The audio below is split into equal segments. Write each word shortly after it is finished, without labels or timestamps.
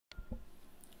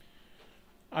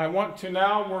I want to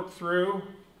now work through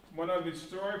one of the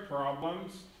story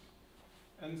problems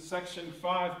in section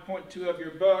 5.2 of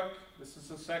your book. This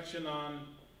is a section on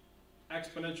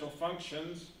exponential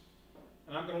functions.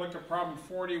 And I'm going to look at problem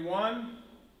 41,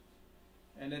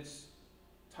 and it's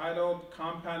titled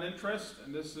Compound Interest,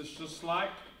 and this is just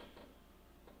like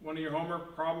one of your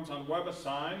homework problems on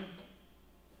WebAssign.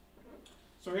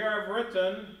 So here I've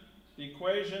written the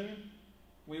equation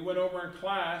we went over in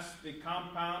class, the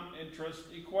compound interest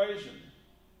equation.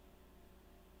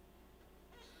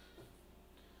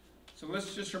 So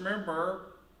let's just remember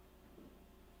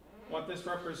what this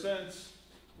represents.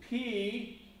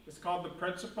 P is called the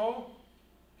principal.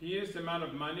 P is the amount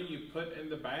of money you put in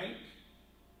the bank.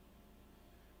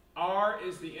 R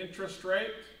is the interest rate.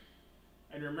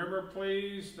 And remember,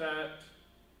 please, that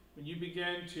when you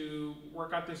begin to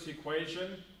work out this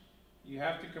equation, you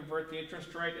have to convert the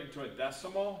interest rate into a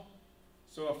decimal.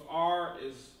 So if R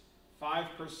is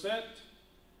 5%,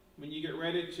 when you get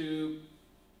ready to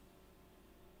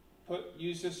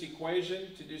use this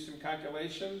equation to do some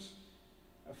calculations,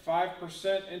 a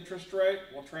 5% interest rate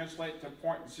will translate to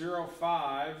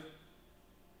 0.05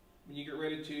 when you get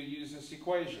ready to use this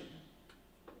equation.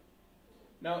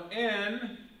 Now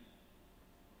N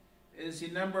is the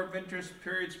number of interest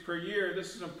periods per year.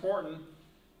 This is important.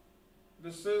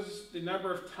 This is the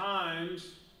number of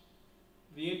times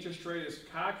the interest rate is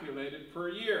calculated per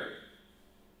year.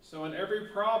 So in every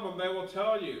problem they will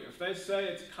tell you, if they say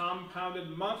it's compounded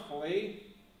monthly,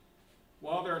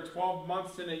 well, there are 12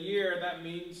 months in a year, that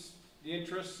means the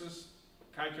interest is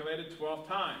calculated 12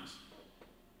 times.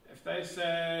 If they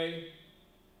say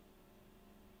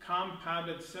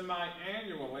compounded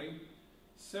semi-annually,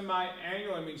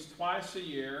 semi-annually means twice a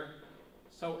year,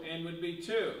 so N would be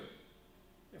 2.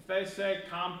 If they say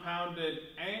compounded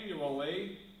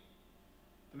annually,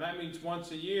 then that means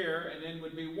once a year, and N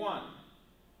would be 1.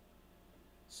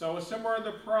 So somewhere in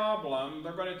the problem,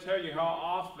 they're going to tell you how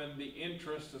often the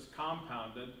interest is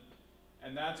compounded,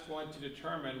 and that's going to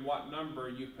determine what number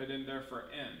you put in there for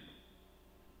N.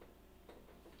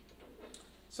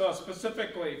 So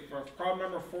specifically for problem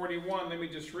number 41, let me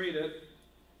just read it,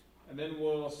 and then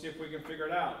we'll see if we can figure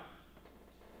it out.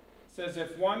 It says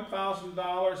if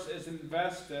 $1,000 is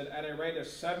invested at a rate of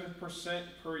 7%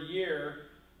 per year,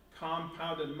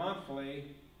 compounded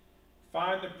monthly,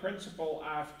 find the principal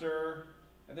after,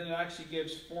 and then it actually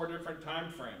gives 4 different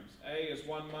time frames. A is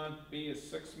 1 month, B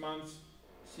is 6 months,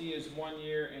 C is 1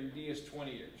 year, and D is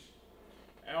 20 years.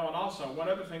 Oh, and also, one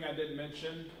other thing I didn't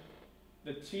mention,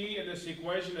 the T in this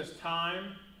equation is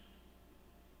time,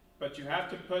 but you have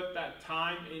to put that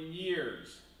time in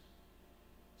years.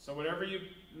 So whatever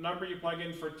number you plug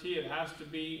in for T, it has to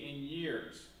be in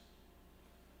years.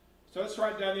 So let's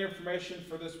write down the information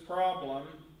for this problem.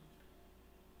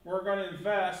 We're going to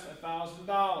invest $1,000.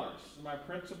 So my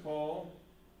principal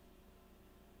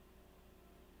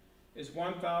is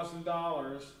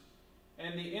 $1,000,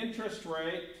 and the interest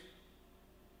rate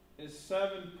is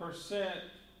 7%,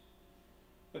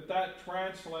 but that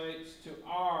translates to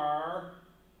R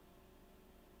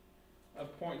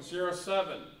of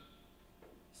 0.07.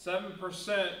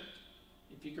 7%,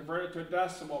 if you convert it to a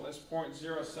decimal, is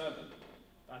 0.07.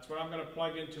 That's what I'm going to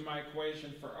plug into my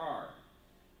equation for R.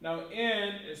 Now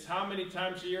N is how many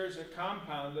times a year is it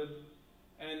compounded,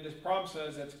 and this problem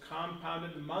says it's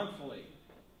compounded monthly.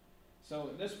 So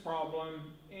in this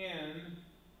problem, N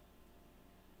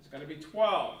is going to be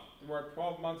 12. There are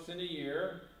 12 months in a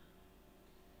year.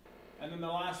 And then the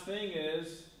last thing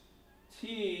is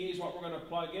T is what we're going to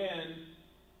plug in,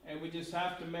 and we just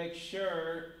have to make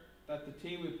sure that the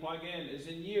T we plug in is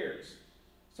in years.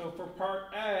 So for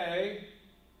part A,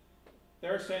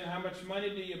 they're saying how much money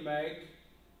do you make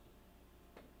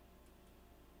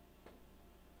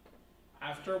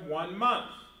after 1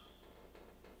 month.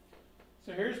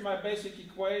 So here's my basic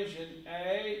equation.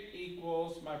 A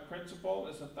equals, my principal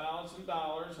is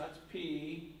 $1,000, that's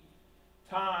P,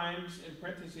 times, in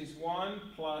parentheses, 1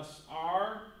 plus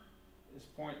R is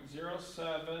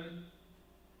 0.07.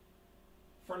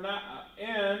 For now,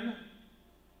 N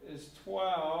is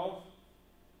 12,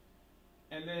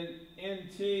 and then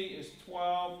NT is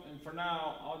 12, and for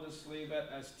now, I'll just leave that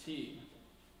as T.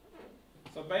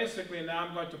 So basically now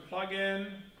I'm going to plug in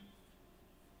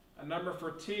a number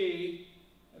for T,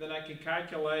 and then I can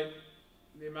calculate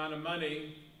the amount of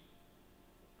money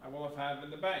I will have had in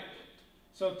the bank.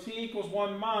 So T equals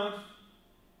 1 month.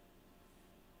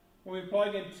 When we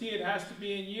plug in T, it has to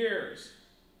be in years.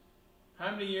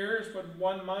 How many years would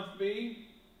 1 month be?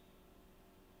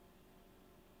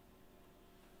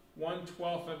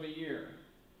 1/12 of a year.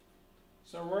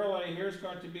 So really, here's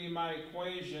going to be my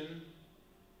equation.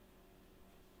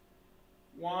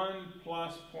 1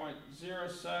 plus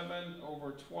 0.07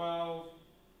 over 12.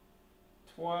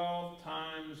 12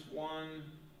 times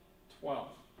 1/12.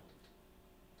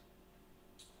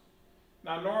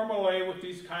 Now normally with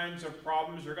these kinds of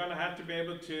problems, you're going to have to be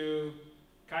able to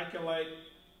calculate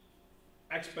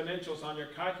exponentials on your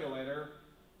calculator,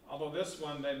 although this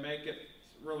one they make it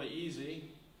really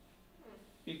easy.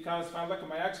 Because if I look at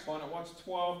my exponent, what's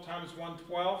 12 times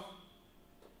 1/12?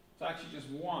 It's actually just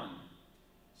 1.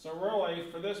 So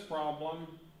really, for this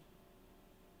problem,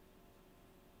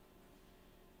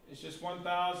 it's just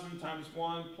 1,000 times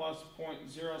 1 plus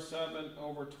 0.07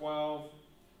 over 12.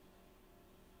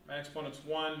 My exponent's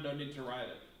 1, no need to write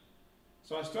it.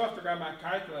 So I still have to grab my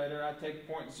calculator. I take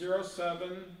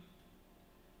 0.07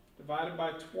 divided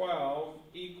by 12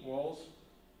 equals,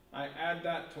 I add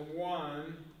that to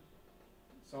 1.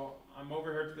 So I'm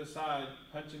over here to the side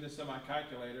punching this in my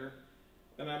calculator.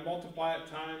 Then I multiply it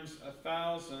times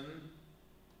 1,000.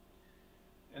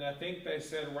 And I think they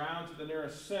said round to the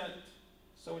nearest cent.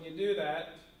 So when you do that,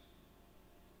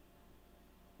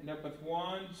 you end up with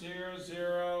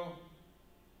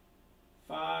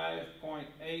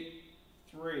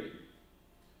 1,005.83.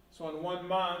 So in 1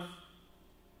 month,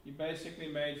 you basically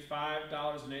made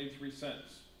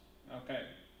 $5.83. Okay.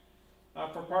 Now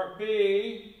for part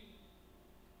B,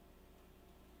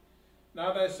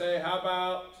 now they say, how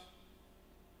about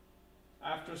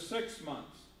after 6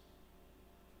 months?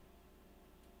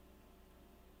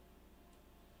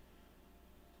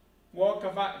 Well,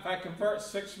 if I convert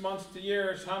 6 months to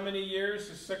years, how many years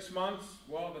is 6 months?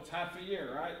 Well, that's half a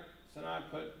year, right? So now I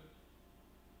put,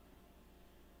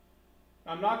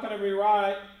 I'm not going to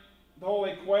rewrite the whole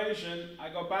equation. I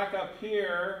go back up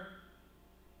here,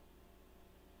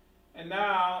 and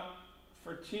now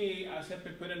for t, I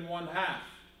simply put in 1/2.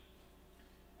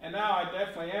 And now I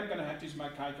definitely am going to have to use my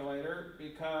calculator,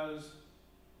 because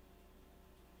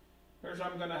here's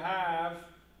what I'm going to have.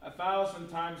 1,000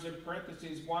 times in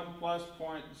parentheses 1 plus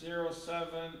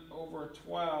 0.07 over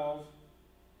 12.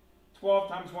 12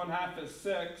 times 1/2 is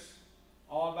 6.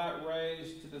 All of that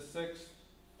raised to the 6th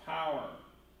power.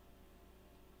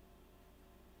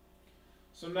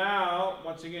 So now,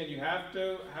 once again, you have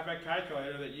to have a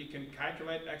calculator that you can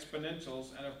calculate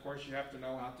exponentials, and of course you have to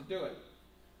know how to do it.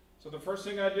 So the first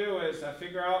thing I do is I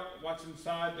figure out what's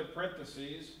inside the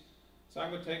parentheses. So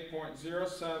I'm going to take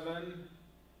 0.07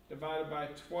 divided by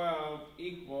 12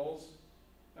 equals,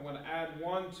 I'm going to add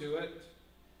 1 to it.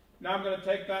 Now I'm going to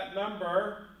take that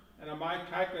number, and on my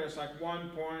calculator it's like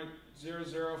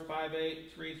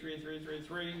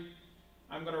 1.005833333.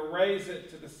 I'm going to raise it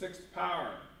to the 6th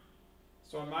power.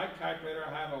 So on my calculator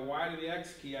I have a y to the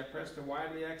x key. I press the y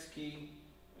to the x key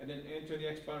and then enter the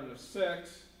exponent of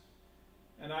 6.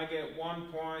 And I get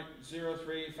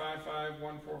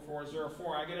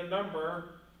 1.035514404. I get a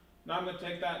number. Now I'm going to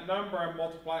take that number and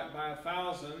multiply it by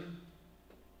 1,000.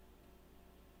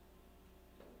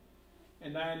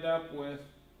 And I end up with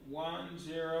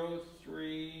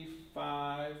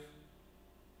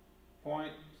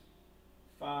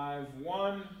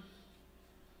 1035.51.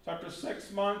 So after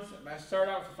 6 months, I start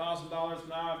out with $1,000.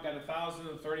 Now I've got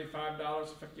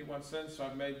 $1,035.51. So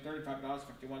I've made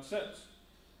 $35.51.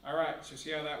 All right, so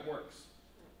see how that works.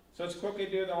 So let's quickly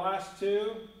do the last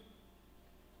two.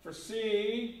 For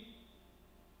C,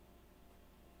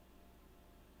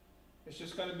 it's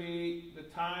just going to be, the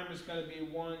time is going to be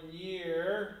 1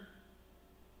 year.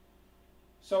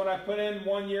 So when I put in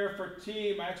 1 year for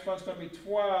T, my exponent's going to be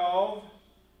 12.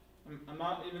 I'm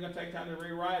not even going to take time to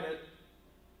rewrite it.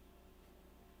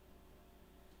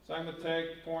 So I'm going to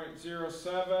take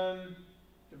 0.07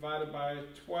 divided by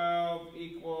 12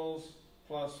 equals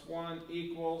plus 1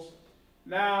 equals.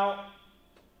 Now,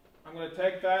 I'm going to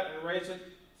take that and raise it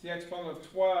to the exponent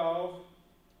of 12.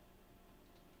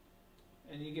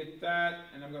 And you get that,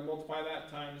 and I'm going to multiply that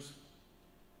times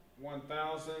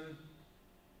 1,000.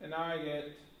 And now I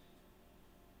get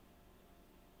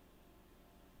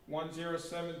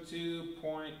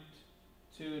 1072.29.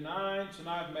 So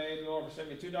now I've made a little over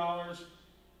 $72.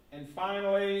 And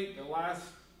finally, the last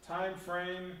time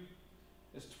frame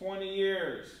is 20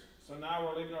 years. So now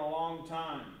we're leaving it a long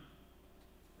time.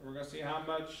 We're going to see how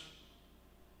much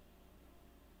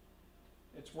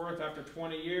it's worth after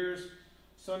 20 years.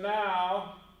 So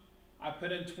now I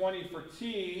put in 20 for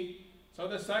T. So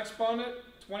this exponent,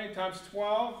 20 times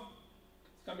 12,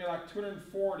 it's going to be like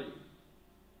 240.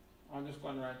 I'm just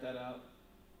going to write that out.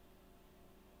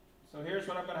 So here's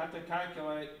what I'm going to have to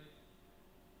calculate.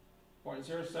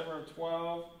 0.07 over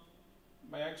 12.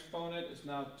 My exponent is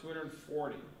now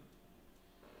 240.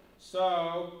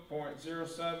 So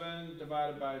 0.07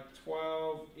 divided by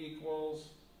 12 equals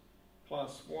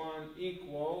plus 1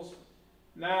 equals.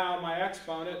 Now my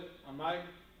exponent on my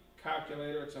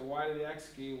calculator, it's a y to the x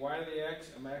key, y to the x,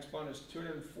 and my exponent is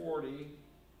 240.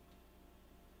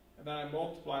 And then I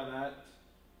multiply that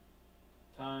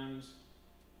times,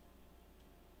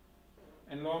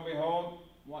 and lo and behold,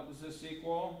 what does this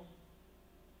equal?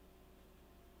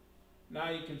 Now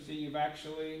you can see you've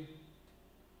actually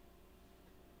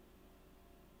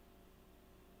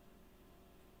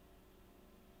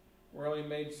really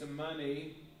made some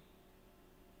money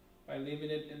by leaving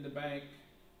it in the bank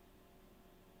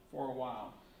for a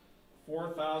while.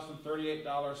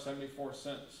 $4,038.74. So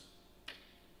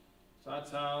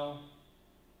that's how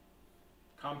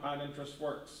compound interest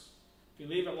works. If you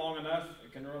leave it long enough,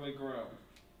 it can really grow.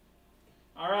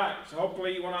 All right, so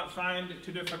hopefully you will not find it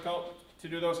too difficult to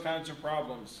do those kinds of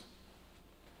problems.